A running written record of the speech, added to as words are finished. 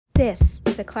This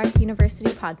is a Clark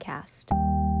University podcast.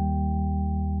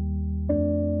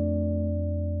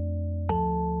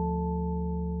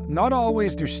 Not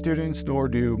always do students nor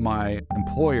do my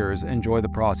employers enjoy the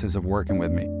process of working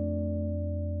with me.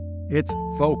 It's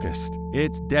focused,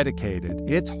 it's dedicated,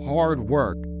 it's hard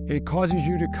work. It causes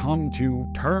you to come to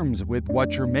terms with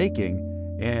what you're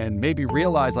making and maybe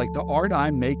realize like the art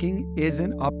I'm making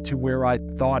isn't up to where I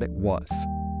thought it was.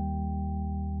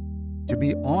 To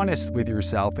be honest with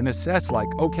yourself and assess like,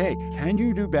 okay, can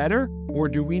you do better or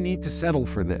do we need to settle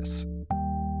for this?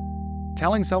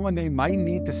 Telling someone they might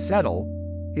need to settle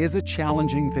is a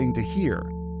challenging thing to hear.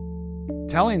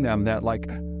 Telling them that like,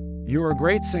 you're a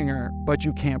great singer, but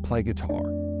you can't play guitar.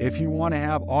 If you want to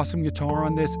have awesome guitar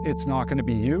on this, it's not going to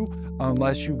be you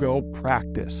unless you go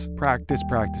practice.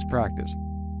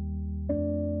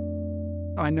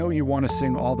 I know you want to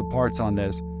sing all the parts on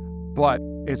this, but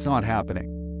it's not happening.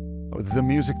 The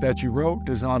music that you wrote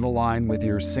does not align with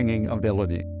your singing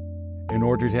ability. In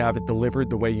order to have it delivered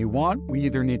the way you want, we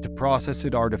either need to process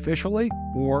it artificially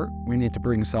or we need to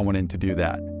bring someone in to do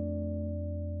that.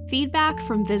 Feedback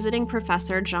from visiting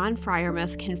professor John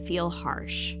Freyermuth can feel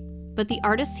harsh, but the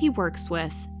artists he works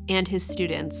with and his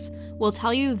students will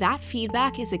tell you that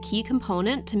feedback is a key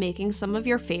component to making some of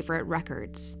your favorite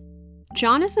records.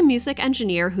 John is a music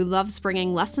engineer who loves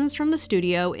bringing lessons from the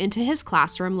studio into his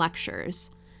classroom lectures.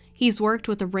 He's worked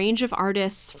with a range of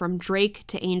artists from Drake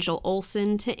to Angel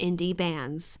Olsen to indie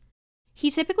bands.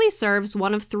 He typically serves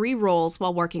one of three roles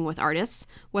while working with artists,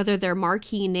 whether they're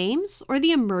marquee names or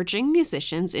the emerging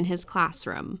musicians in his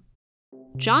classroom.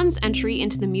 John's entry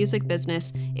into the music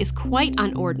business is quite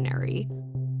unordinary.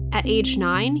 At age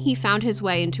 9, he found his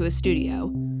way into a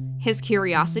studio. His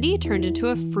curiosity turned into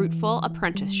a fruitful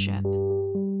apprenticeship.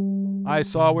 I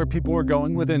saw where people were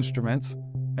going with instruments,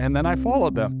 and then I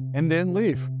followed them and didn't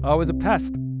leave. I was a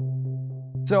pest.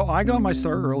 So I got my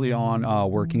start early on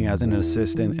working as an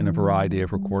assistant in a variety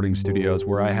of recording studios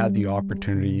where I had the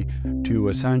opportunity to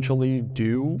essentially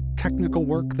do technical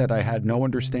work that I had no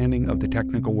understanding of the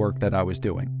technical work that I was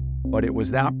doing. But it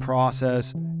was that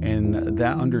process and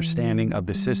that understanding of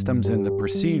the systems and the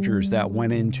procedures that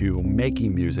went into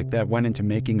making music, that went into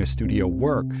making a studio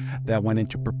work, that went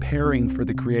into preparing for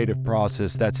the creative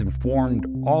process that's informed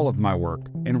all of my work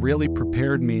and really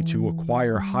prepared me to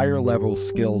acquire higher level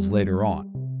skills later on.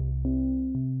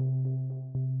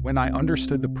 When I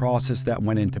understood the process that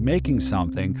went into making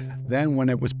something, then when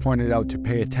it was pointed out to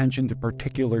pay attention to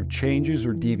particular changes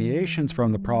or deviations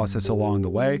from the process along the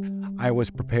way, I was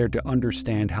prepared to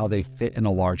understand how they fit in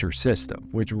a larger system,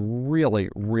 which really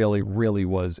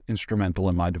was instrumental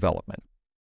in my development.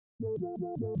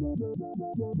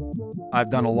 I've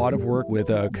done a lot of work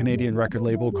with a Canadian record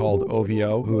label called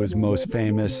OVO, whose most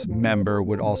famous member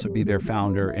would also be their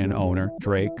founder and owner,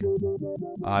 Drake.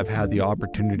 I've had the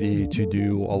opportunity to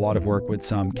do a lot of work with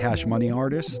some Cash Money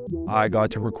artists. I got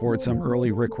to record some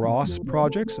early Rick Ross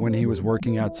projects when he was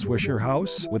working at Swisher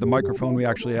House with a microphone we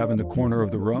actually have in the corner of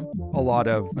the room. A lot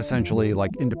of essentially like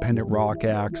independent rock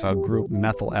acts, a group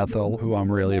Methyl Ethel, who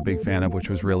I'm really a big fan of, which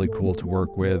was really cool to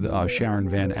work with, Sharon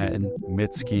Van Etten,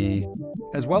 Mitski,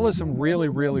 as well as some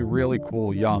really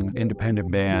cool young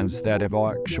independent bands that have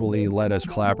actually let us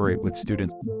collaborate with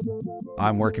students.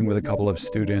 I'm working with a couple of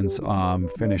students,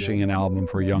 finishing an album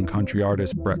for a young country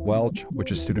artist, Brett Welch,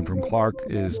 which is a student from Clark,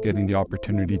 is getting the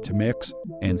opportunity to mix,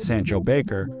 and Sancho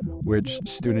Baker, which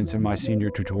students in my senior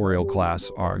tutorial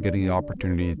class are getting the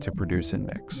opportunity to produce and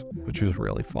mix, which is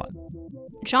really fun.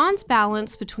 John's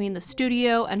balance between the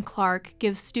studio and Clark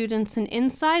gives students an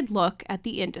inside look at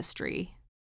the industry.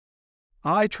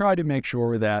 I try to make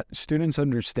sure that students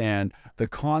understand the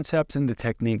concepts and the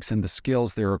techniques and the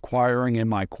skills they're acquiring in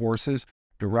my courses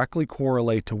directly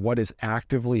correlate to what is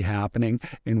actively happening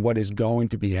and what is going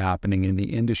to be happening in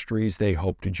the industries they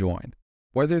hope to join.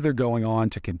 Whether they're going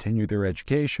on to continue their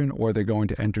education or they're going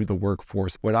to enter the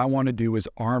workforce, what I want to do is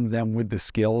arm them with the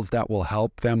skills that will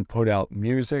help them put out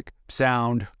music,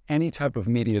 sound, any type of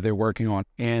media they're working on,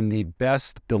 and the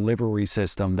best delivery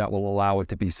system that will allow it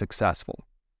to be successful.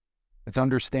 It's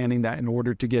understanding that in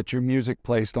order to get your music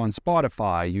placed on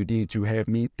Spotify, you need to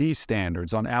meet these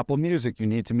standards. On Apple Music, you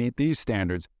need to meet these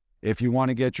standards. If you want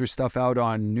to get your stuff out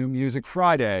on New Music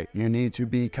Friday, you need to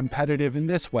be competitive in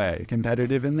this way,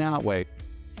 competitive in that way.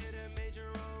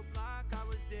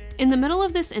 In the middle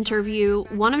of this interview,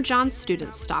 one of John's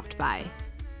students stopped by.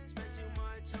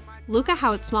 Luca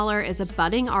Hautzmuller is a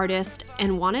budding artist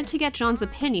and wanted to get John's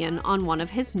opinion on one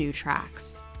of his new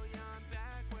tracks.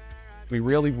 We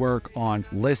really work on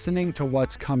listening to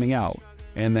what's coming out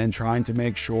and then trying to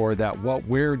make sure that what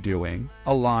we're doing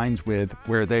aligns with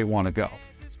where they want to go.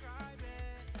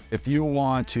 If you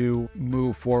want to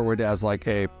move forward as like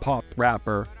a pop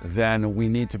rapper, then we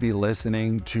need to be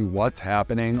listening to what's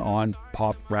happening on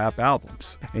pop rap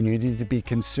albums. And you need to be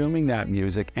consuming that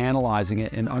music, analyzing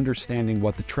it, and understanding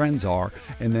what the trends are,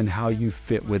 and then how you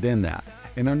fit within that.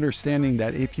 And understanding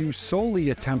that if you solely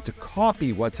attempt to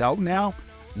copy what's out now,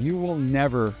 you will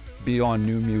never be on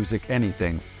new music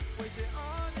anything.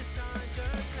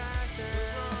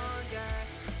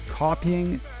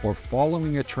 Copying or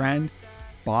following a trend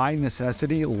by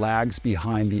necessity lags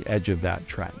behind the edge of that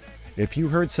trend. If you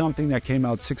heard something that came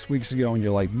out 6 weeks ago and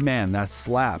you're like, man, that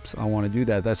slaps, I want to do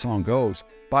that, that song goes,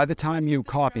 by the time you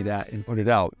copy that and put it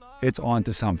out, it's on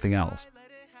to something else.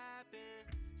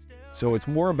 So it's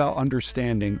more about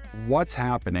understanding what's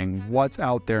happening, what's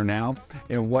out there now,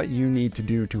 and what you need to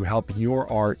do to help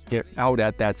your art get out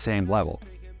at that same level.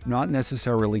 Not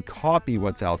necessarily copy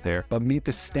what's out there, but meet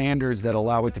the standards that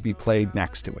allow it to be played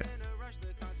next to it.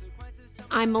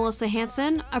 I'm Melissa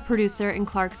Hanson, a producer in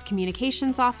Clark's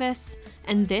communications office,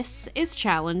 and this is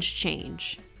Challenge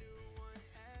Change.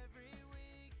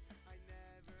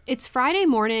 It's Friday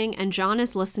morning, and John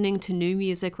is listening to new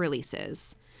music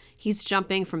releases. He's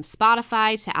jumping from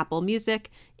Spotify to Apple Music,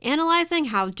 analyzing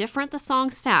how different the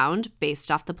songs sound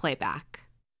based off the playback.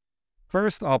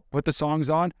 First, I'll put the songs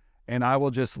on, and I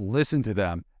will just listen to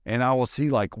them, and I will see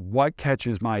like what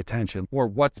catches my attention or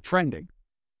what's trending.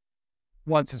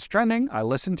 Once it's trending, I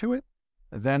listen to it.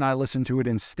 Then I listen to it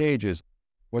in stages.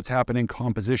 What's happening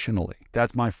compositionally?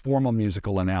 That's my formal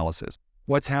musical analysis.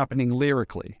 What's happening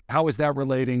lyrically? How is that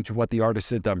relating to what the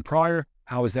artist had done prior?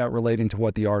 How is that relating to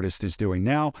what the artist is doing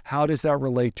now? How does that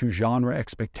relate to genre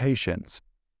expectations?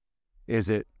 Is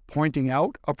it pointing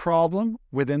out a problem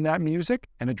within that music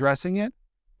and addressing it?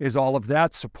 Is all of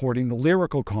that supporting the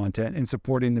lyrical content and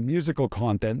supporting the musical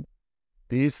content?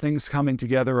 These things coming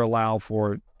together allow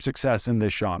for success in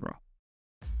this genre.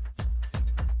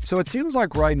 So it seems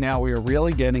like right now we are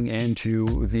really getting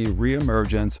into the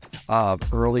reemergence of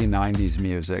early 90s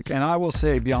music. And I will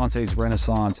say Beyonce's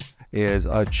Renaissance is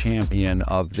a champion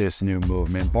of this new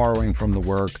movement, borrowing from the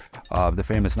work of the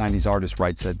famous 90s artist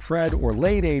Right Said Fred, or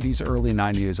late 80s, early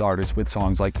 90s artists with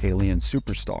songs like Alien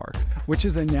Superstar, which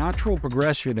is a natural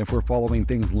progression if we're following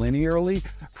things linearly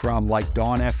from like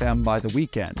Dawn FM by The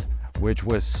Weeknd, which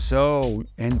was so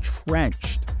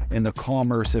entrenched in the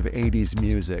commerce of 80s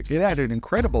music. It added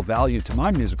incredible value to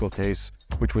my musical tastes,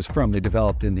 which was firmly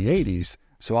developed in the 80s.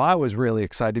 So I was really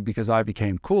excited because I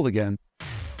became cool again.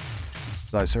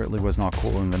 I certainly was not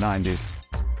cool in the 90s.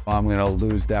 I'm going to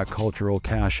lose that cultural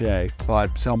cachet,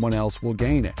 but someone else will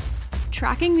gain it.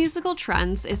 Tracking musical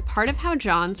trends is part of how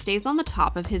John stays on the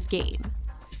top of his game.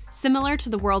 Similar to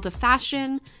the world of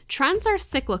fashion, trends are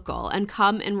cyclical and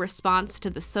come in response to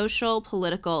the social,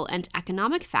 political, and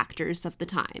economic factors of the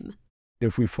time.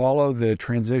 If we follow the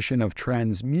transition of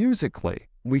trends musically,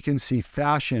 we can see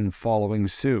fashion following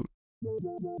suit.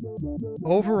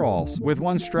 Overalls with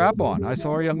one strap on. I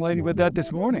saw a young lady with that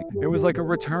this morning. It was like a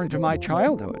return to my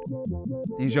childhood.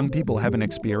 These young people haven't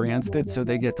experienced it, so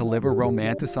they get to live a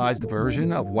romanticized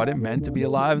version of what it meant to be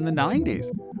alive in the 90s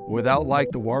without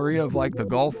like the worry of like the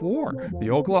Gulf War,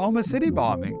 the Oklahoma City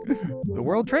bombing, the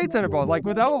World Trade Center bombing, like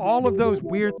without all of those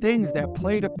weird things that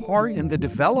played a part in the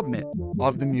development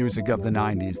of the music of the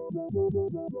 90s.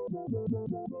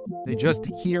 They just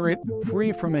hear it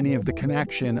free from any of the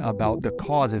connection about the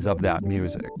causes of that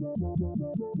music.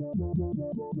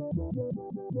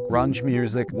 Grunge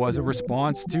music was a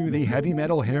response to the heavy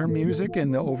metal hair music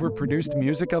and the overproduced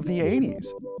music of the 80s.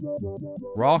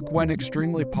 Rock went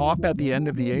extremely pop at the end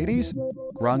of the 80s.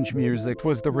 Grunge music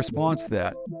was the response to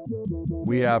that.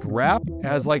 We have rap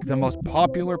as like the most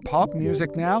popular pop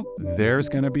music now. There's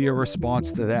going to be a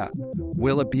response to that.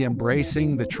 Will it be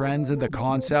embracing the trends and the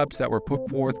concepts that were put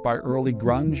forth by early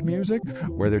grunge music,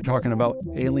 where they're talking about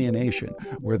alienation,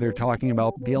 where they're talking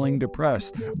about feeling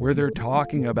depressed, where they're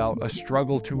talking about a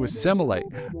struggle to assimilate,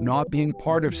 not being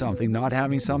part of something, not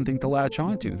having something to latch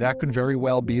onto? That could very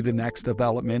well be the next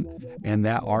development in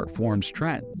that art form's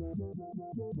trend.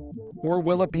 Or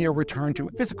will it be a return to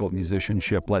physical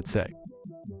musicianship, let's say?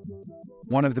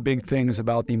 One of the big things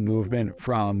about the movement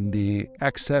from the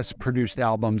excess produced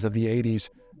albums of the 80s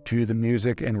to the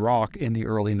music and rock in the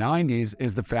early 90s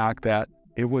is the fact that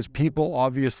it was people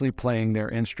obviously playing their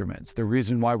instruments. The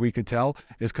reason why we could tell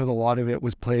is because a lot of it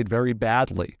was played very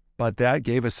badly, but that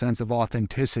gave a sense of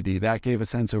authenticity, that gave a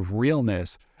sense of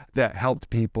realness that helped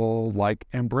people like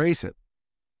embrace it.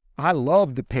 I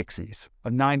love the Pixies, a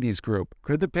 90s group.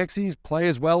 Could the Pixies play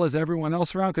as well as everyone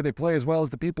else around? Could they play as well as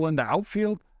the people in the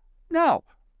outfield? No.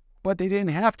 but they didn't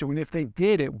have to. And if they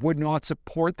did, it would not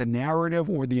support the narrative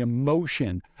or the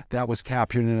emotion that was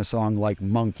captured in a song like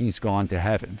Monkey's Gone to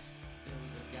Heaven.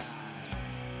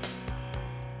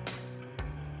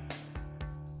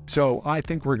 So I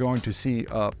think we're going to see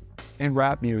in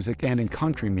rap music and in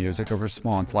country music a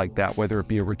response like that, whether it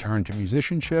be a return to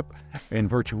musicianship and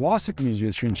virtuosic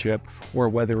musicianship, or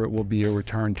whether it will be a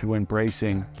return to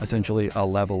embracing essentially a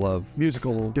level of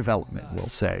musical development, we'll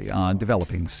say.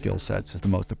 Developing skill sets is the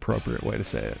most appropriate way to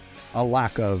say it. A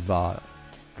lack of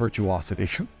virtuosity.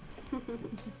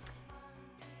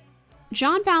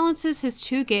 John balances his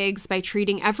two gigs by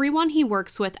treating everyone he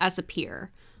works with as a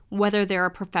peer, whether they're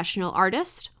a professional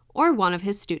artist or one of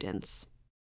his students.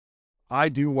 I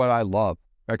do what I love.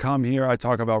 I come here, I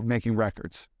talk about making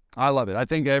records. I love it. I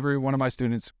think every one of my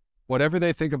students, whatever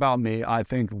they think about me, I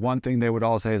think one thing they would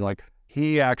all say is like,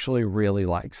 he actually really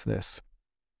likes this.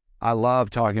 I love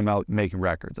talking about making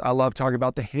records. I love talking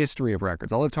about the history of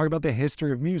records. I love talking about the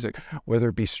history of music, whether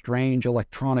it be strange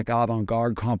electronic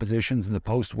avant-garde compositions in the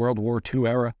post-World War II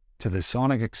era, to the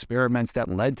sonic experiments that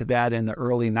led to that in the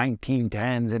early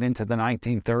 1910s and into the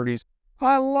 1930s.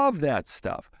 I love that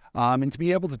stuff. And to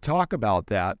be able to talk about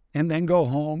that and then go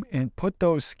home and put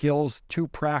those skills to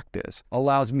practice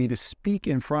allows me to speak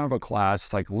in front of a class.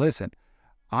 It's like, listen,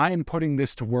 I am putting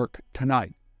this to work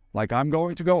tonight. Like, I'm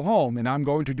going to go home and I'm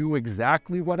going to do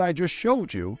exactly what I just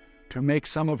showed you to make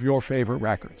some of your favorite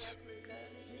records.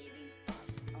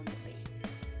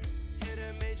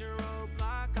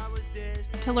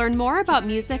 To learn more about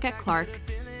music at Clark,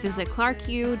 visit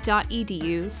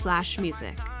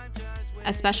clarku.edu/music.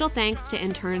 A special thanks to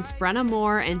interns Brenna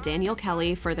Moore and Daniel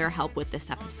Kelly for their help with this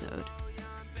episode.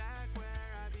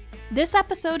 This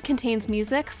episode contains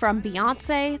music from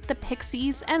Beyonce, the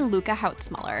Pixies, and Luca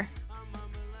Hautzmuller.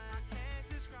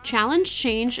 Challenge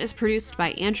Change is produced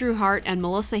by Andrew Hart and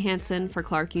Melissa Hansen for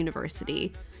Clark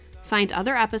University. Find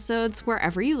other episodes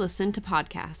wherever you listen to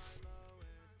podcasts.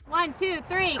 1, 2,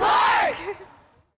 3, Clark!